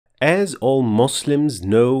As all Muslims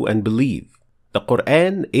know and believe, the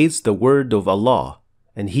Quran is the word of Allah,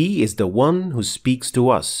 and He is the one who speaks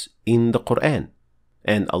to us in the Quran.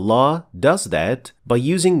 And Allah does that by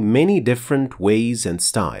using many different ways and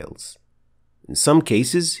styles. In some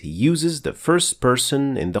cases, He uses the first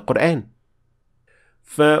person in the Quran.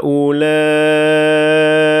 فَأُولَئِكَ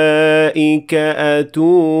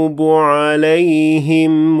أَتُوبُ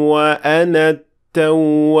عَلَيْهِمْ وَأَنَا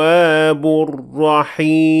التَّوَّابُ الرَّحِيمُ.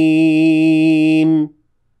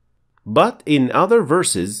 But in other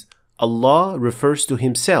verses, Allah refers to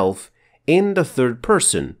Himself in the third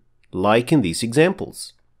person, like in these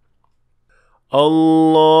examples.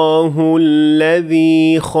 الله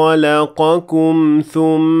الذي خلقكم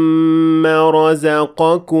ثم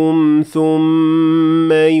رزقكم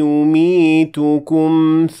ثم يميتكم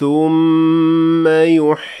ثم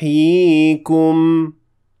يحييكم.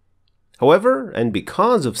 However, and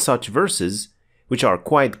because of such verses, which are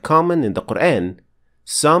quite common in the Quran,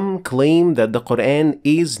 some claim that the Quran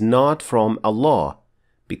is not from Allah,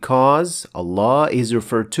 because Allah is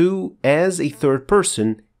referred to as a third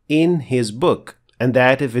person in His book, and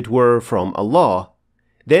that if it were from Allah,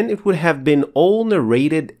 then it would have been all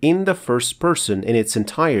narrated in the first person in its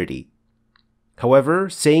entirety. However,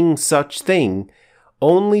 saying such thing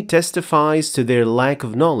only testifies to their lack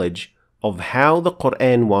of knowledge of how the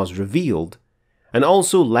Quran was revealed, and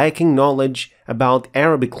also lacking knowledge about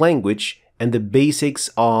Arabic language and the basics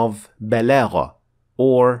of balagha,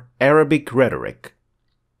 or Arabic rhetoric.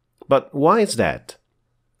 But why is that?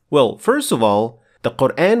 Well, first of all, the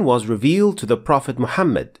Quran was revealed to the Prophet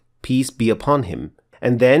Muhammad, peace be upon him,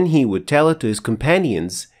 and then he would tell it to his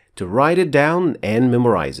companions to write it down and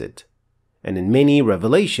memorize it. And in many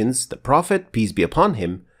revelations, the Prophet, peace be upon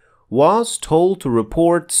him, was told to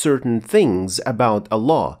report certain things about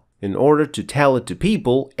Allah in order to tell it to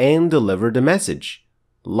people and deliver the message,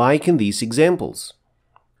 like in these examples.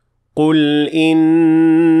 قُلْ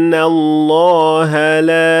إِنَّ اللَّهَ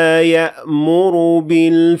لَا يَأْمُرُ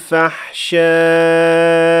بِالْفَحْشَاءِ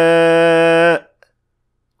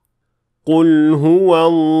قُلْ هُوَ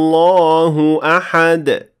اللَّهُ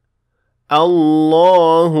أَحَدٌ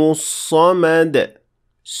اللَّهُ الصَّمَدُ.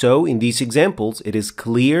 So in these examples, it is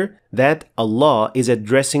clear that Allah is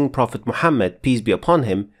addressing Prophet Muhammad, peace be upon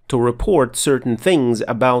him, to report certain things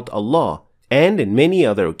about Allah, and in many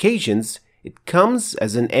other occasions, it comes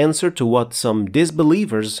as an answer to what some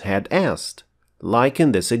disbelievers had asked, like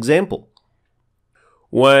in this example.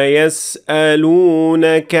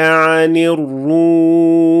 وَيَسْأَلُونَكَ عَنِ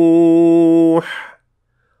الرُّوحِ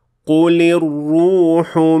قُلِ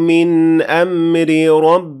الرُّوحُ مِنْ أَمْرِ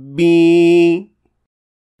رَبِّي.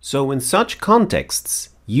 So in such contexts,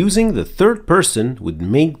 using the third person would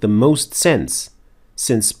make the most sense,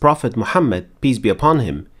 since Prophet Muhammad, peace be upon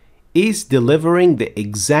him, is delivering the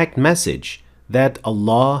exact message that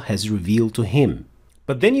Allah has revealed to him.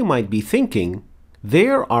 But then you might be thinking,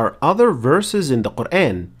 there are other verses in the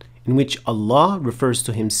Quran in which Allah refers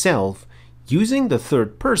to Himself using the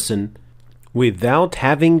third person without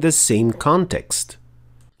having the same context.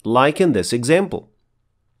 Like in this example.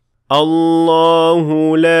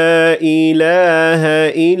 Allahu la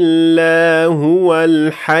ilaha illa huwa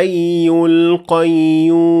al-hayyul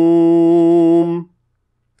qayyum.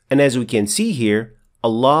 And as we can see here,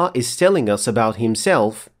 Allah is telling us about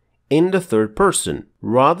Himself in the third person,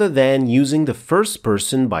 rather than using the first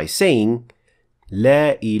person by saying,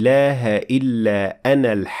 La ilaha illa ana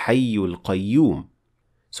al-hayyul qayyum.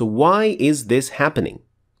 So why is this happening?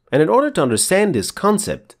 And in order to understand this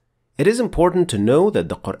concept, it is important to know that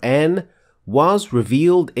the Quran was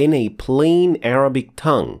revealed in a plain Arabic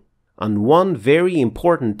tongue, and one very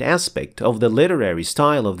important aspect of the literary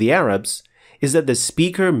style of the Arabs is that the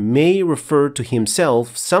speaker may refer to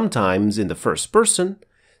himself sometimes in the first person,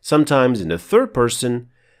 sometimes in the third person,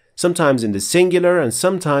 sometimes in the singular, and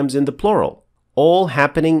sometimes in the plural, all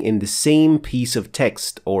happening in the same piece of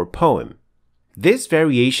text or poem. This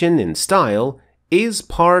variation in style is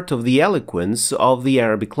part of the eloquence of the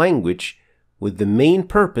Arabic language, with the main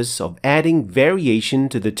purpose of adding variation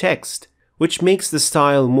to the text, which makes the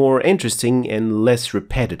style more interesting and less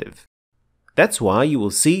repetitive. That's why you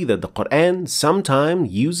will see that the Quran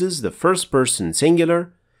sometimes uses the first person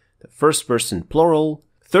singular, the first person plural,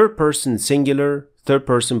 third person singular, third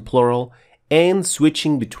person plural, and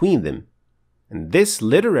switching between them. And this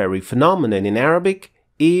literary phenomenon in Arabic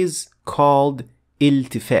is called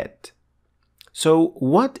إلتفات. So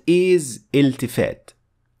what is إلتفات?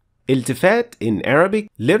 إلتفات in Arabic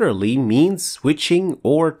literally means switching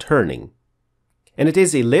or turning. And it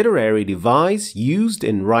is a literary device used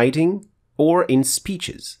in writing or in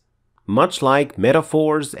speeches, much like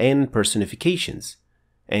metaphors and personifications.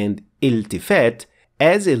 And إلتفات,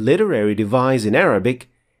 as a literary device in Arabic,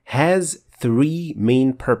 has three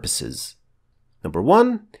main purposes. Number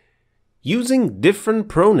one, using different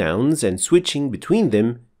pronouns and switching between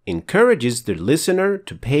them encourages the listener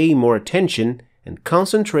to pay more attention and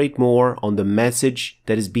concentrate more on the message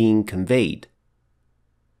that is being conveyed.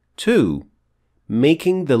 2.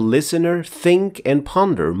 Making the listener think and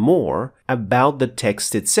ponder more about the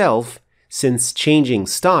text itself, since changing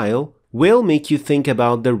style will make you think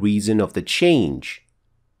about the reason of the change.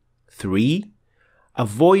 3.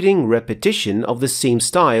 Avoiding repetition of the same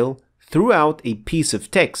style throughout a piece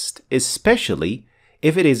of text, especially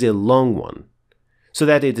if it is a long one, so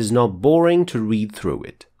that it is not boring to read through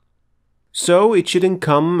it. So it shouldn't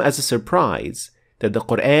come as a surprise that the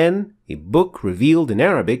Quran, a book revealed in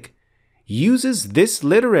Arabic, uses this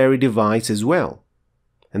literary device as well.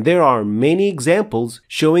 And there are many examples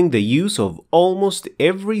showing the use of almost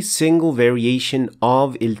every single variation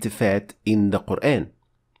of iltifat in the Quran.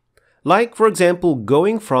 Like, for example,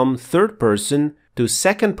 going from third person to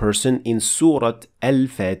second person in Surah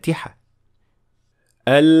Al-Fatiha.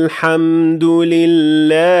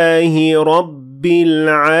 Alhamdulillahi Rabbil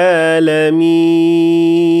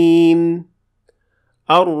Alameen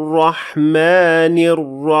Ar-Rahmanir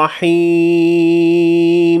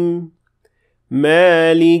Rahim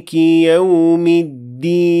Maliki Yawmiddin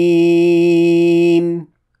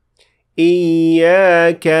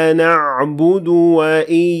Iyyaka na'budu wa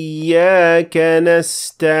iyyaka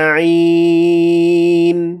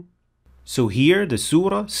nasta'in. So here the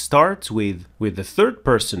surah starts with the third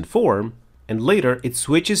person form, and later it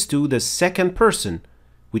switches to the second person,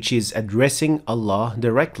 which is addressing Allah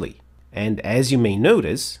directly. And as you may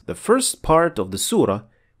notice, the first part of the surah,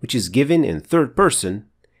 which is given in third person,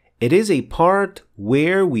 it is a part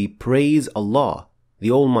where we praise Allah,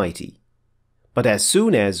 the Almighty. But as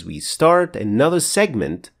soon as we start another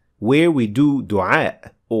segment where we do dua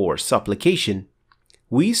or supplication,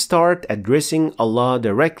 we start addressing Allah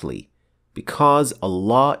directly, because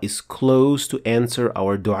Allah is close to answer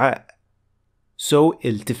our dua. So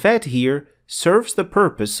iltifat here serves the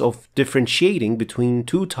purpose of differentiating between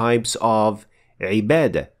two types of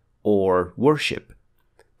ibadah or worship,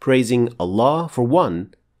 praising Allah for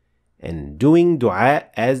one and doing dua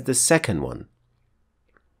as the second one.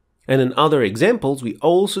 And in other examples, we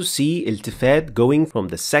also see iltifat going from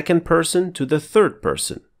the second person to the third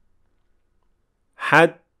person.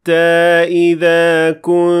 حتى إذا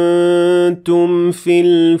كنتم في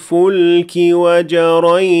الفلك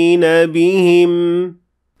وجرين بهم.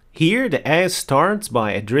 Here the ayah starts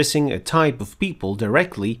by addressing a type of people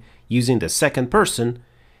directly using the second person,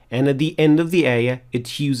 and at the end of the ayah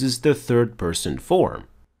it uses the third person form.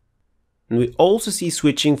 And we also see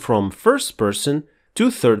switching from first person to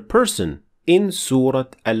third person in Surah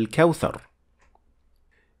Al-Kawthar.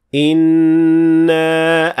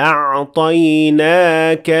 إِنَّا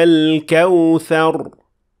أَعْطَيْنَاكَ الْكَوْثَرَ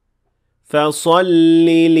فَصَلِّ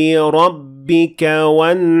لِرَبِّكَ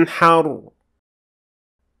وَانْحَرْ.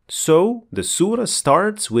 So the surah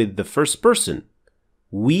starts with the first person.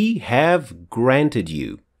 We have granted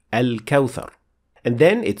you Al-Kawthar. And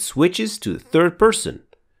then it switches to third person.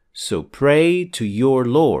 So pray to your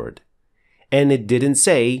Lord. And it didn't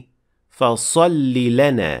say فَصَلِّ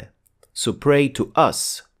لَنَا. So pray to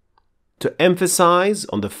us, to emphasize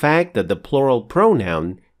on the fact that the plural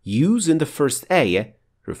pronoun used in the first ayah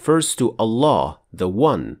refers to Allah, the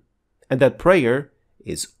One, and that prayer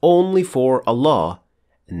is only for Allah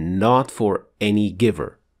and not for any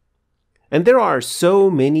giver. And there are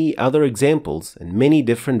so many other examples and many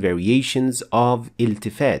different variations of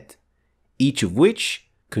iltifat, each of which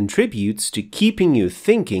contributes to keeping you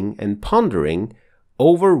thinking and pondering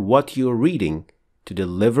over what you're reading to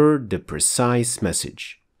deliver the precise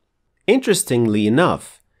message. Interestingly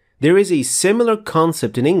enough, there is a similar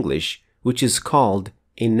concept in English which is called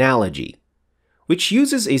analogy, which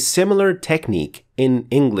uses a similar technique in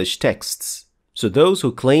English texts. So those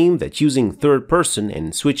who claim that using third person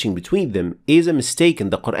and switching between them is a mistake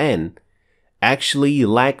in the Quran actually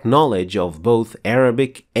lack knowledge of both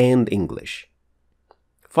Arabic and English.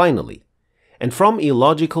 Finally, and from a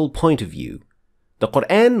logical point of view, the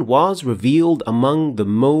Quran was revealed among the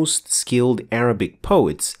most skilled Arabic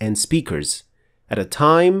poets and speakers at a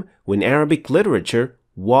time when Arabic literature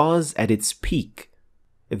was at its peak.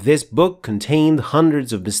 If this book contained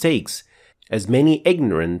hundreds of mistakes, as many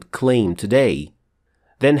ignorant claim today,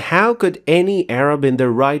 then how could any Arab in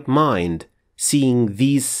their right mind, seeing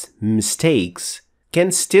these mistakes,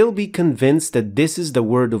 can still be convinced that this is the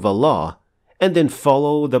word of Allah and then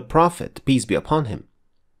follow the Prophet, peace be upon him?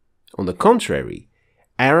 On the contrary,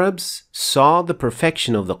 Arabs saw the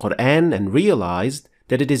perfection of the Quran and realized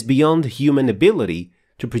that it is beyond human ability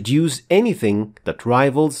to produce anything that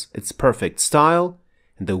rivals its perfect style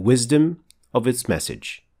and the wisdom of its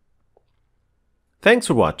message. Thanks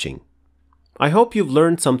for watching. I hope you've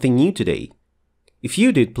learned something new today. If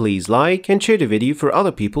you did, please like and share the video for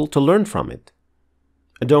other people to learn from it.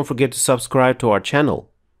 And don't forget to subscribe to our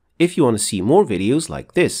channel if you want to see more videos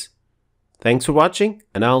like this. Thanks for watching,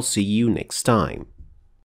 and I'll see you next time.